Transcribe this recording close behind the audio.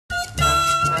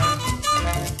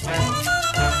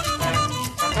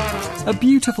A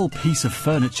beautiful piece of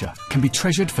furniture can be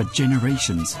treasured for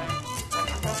generations.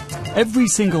 Every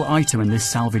single item in this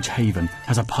salvage haven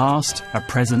has a past, a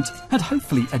present, and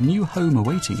hopefully a new home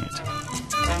awaiting it.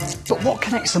 But what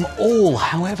connects them all,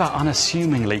 however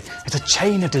unassumingly, is a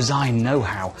chain of design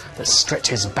know-how that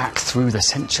stretches back through the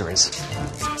centuries.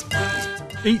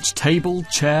 Each table,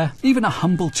 chair, even a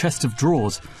humble chest of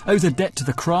drawers owes a debt to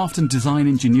the craft and design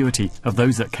ingenuity of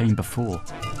those that came before.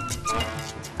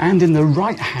 And in the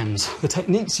right hands, the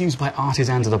techniques used by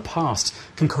artisans of the past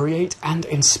can create and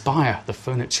inspire the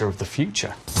furniture of the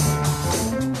future.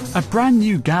 A brand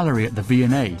new gallery at the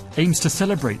V&A aims to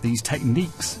celebrate these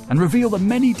techniques and reveal the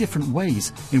many different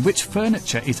ways in which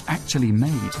furniture is actually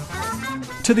made.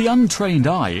 To the untrained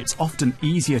eye, it's often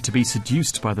easier to be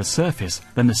seduced by the surface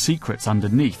than the secrets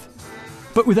underneath.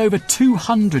 But with over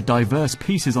 200 diverse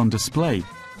pieces on display,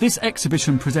 this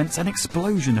exhibition presents an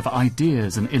explosion of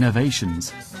ideas and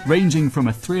innovations, ranging from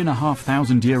a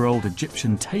 3,500-year-old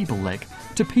Egyptian table leg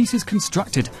to pieces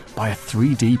constructed by a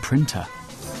 3D printer.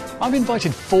 I've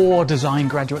invited 4 design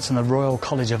graduates in the Royal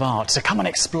College of Art to come and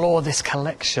explore this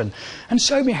collection and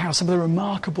show me how some of the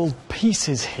remarkable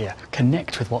pieces here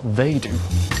connect with what they do.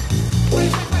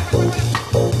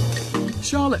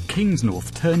 Charlotte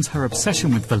Kingsnorth turns her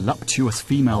obsession with voluptuous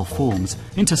female forms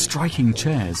into striking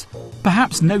chairs.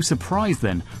 Perhaps no surprise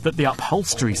then that the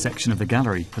upholstery section of the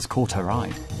gallery has caught her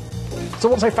eye. So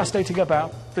what's so fascinating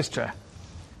about this chair?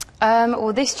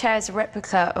 Well, this chair is a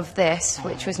replica of this,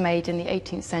 which was made in the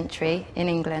 18th century in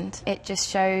England. It just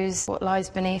shows what lies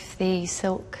beneath the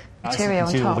silk material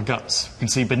on top. You can see all the guts. You can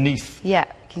see beneath. Yeah,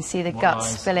 you can see the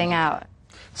guts spilling out.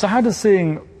 So how does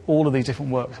seeing all of these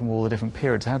different works from all the different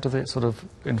periods, how does it sort of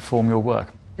inform your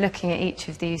work? Looking at each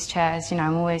of these chairs, you know,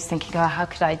 I'm always thinking, oh, how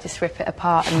could I just rip it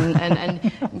apart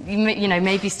and you know,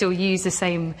 maybe still use the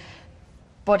same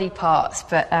body parts,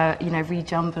 but, you know,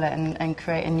 rejumble it and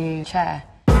create a new chair.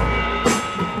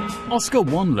 Oscar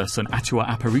Wanless and Atua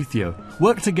Aparicio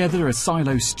work together as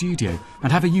Silo Studio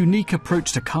and have a unique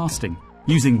approach to casting,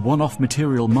 using one-off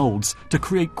material moulds to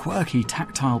create quirky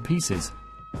tactile pieces.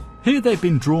 Here they've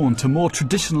been drawn to more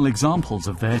traditional examples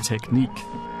of their technique.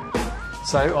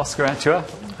 So, Oscar, Atua,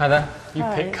 hi there. You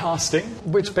pick casting.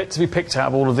 Which bits have you picked out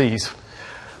of all of these?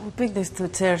 We picked these 2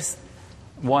 chairs.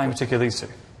 Why in particular these 2?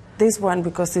 This one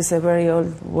because it's a very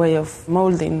old way of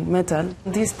molding metal.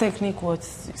 This technique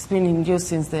it's been in use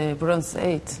since the Bronze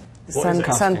Age.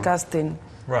 Sand casting.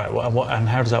 Right, and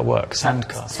how does that work? Sand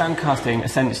casting? Sand casting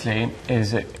essentially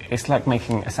it's like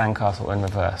making a sandcastle in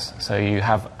reverse. So you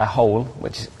have a hole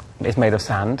which is made of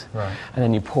sand, right, and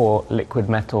then you pour liquid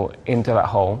metal into that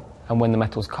hole, and when the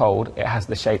metal's cold, it has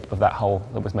the shape of that hole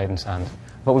that was made in sand.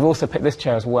 But we've also picked this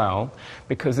chair as well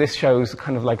because this shows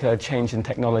kind of like a change in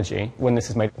technology when this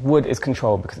is made. Wood is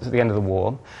controlled because it's at the end of the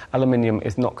war. Aluminium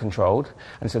is not controlled,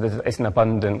 and so it's an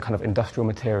abundant kind of industrial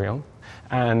material.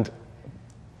 And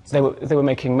they were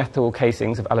making metal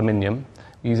casings of aluminium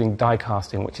using die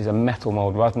casting, which is a metal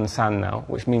mould rather than sand now,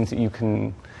 which means that you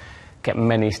can get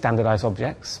many standardised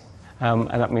objects. And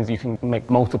that means you can make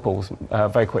multiples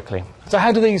very quickly. So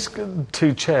how do these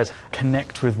 2 chairs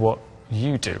connect with what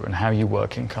you do and how you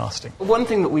work in casting? One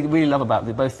thing that we really love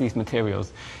about both these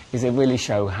materials is they really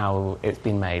show how it's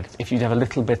been made. If you have a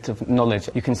little bit of knowledge,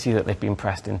 you can see that they've been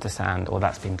pressed into sand or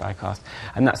that's been die cast.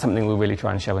 And that's something we really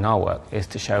try and show in our work, is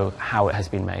to show how it has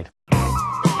been made.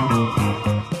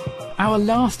 Our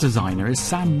last designer is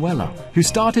Sam Weller, who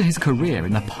started his career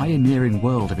in the pioneering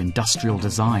world of industrial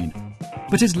design.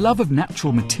 But his love of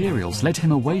natural materials led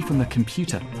him away from the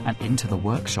computer and into the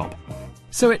workshop.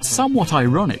 So it's somewhat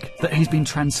ironic that he's been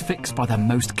transfixed by the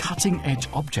most cutting-edge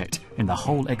object in the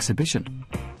whole exhibition.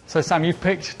 So Sam, you've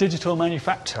picked digital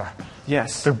manufacture.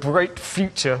 Yes. The great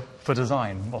future for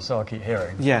design, or so I keep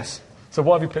hearing. Yes. So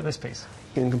why have you picked this piece?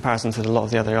 In comparison to a lot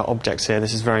of the other objects here,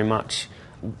 this is very much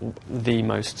the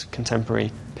most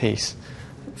contemporary piece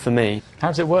for me. How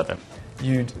does it work then?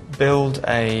 You'd build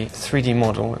a 3D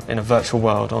model in a virtual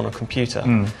world on a computer,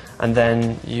 and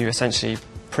then you essentially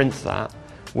print that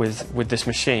with this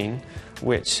machine,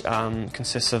 which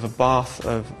consists of a bath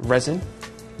of resin,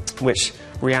 which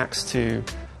reacts to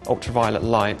ultraviolet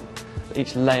light.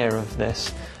 Each layer of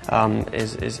this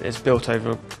is built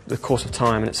over the course of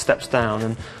time, and it steps down,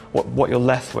 and what you're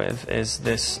left with is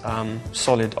this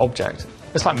solid object.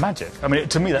 It's like magic. I mean,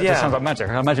 to me, that just sounds like magic.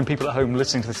 I imagine people at home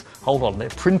listening to this, hold on, they're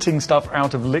printing stuff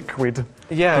out of liquid.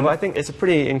 Yeah, but I think it's a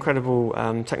pretty incredible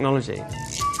technology.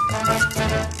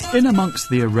 In amongst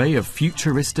the array of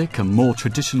futuristic and more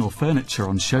traditional furniture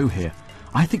on show here,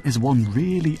 I think there's one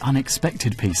really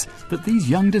unexpected piece that these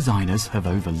young designers have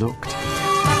overlooked.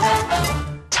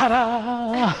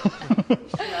 Ta-da!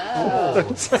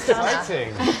 That's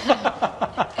exciting.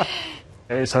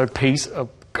 It's a piece of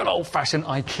good old-fashioned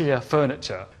IKEA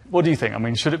furniture. What do you think? I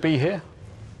mean, should it be here?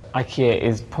 IKEA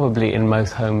is probably in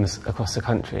most homes across the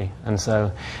country, and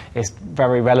so it's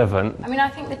very relevant. I mean, I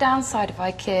think the downside of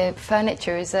IKEA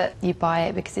furniture is that you buy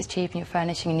it because it's cheap and you're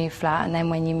furnishing a new flat, and then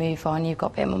when you move on, you've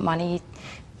got a bit more money,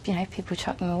 you know, people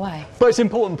chuck them away. But it's an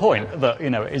important point that, you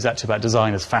know, it is actually about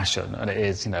design as fashion, and it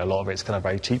is, you know, a lot of it's kind of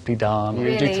very cheaply done.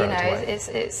 Really, you do throw you know, it away.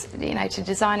 it's, you know, to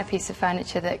design a piece of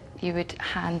furniture that you would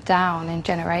hand down in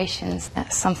generations,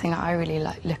 that's something that I really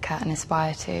look at and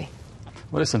aspire to.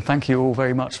 Well, listen, thank you all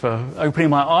very much for opening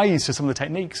my eyes to some of the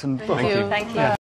techniques. And Thank you. Thank you.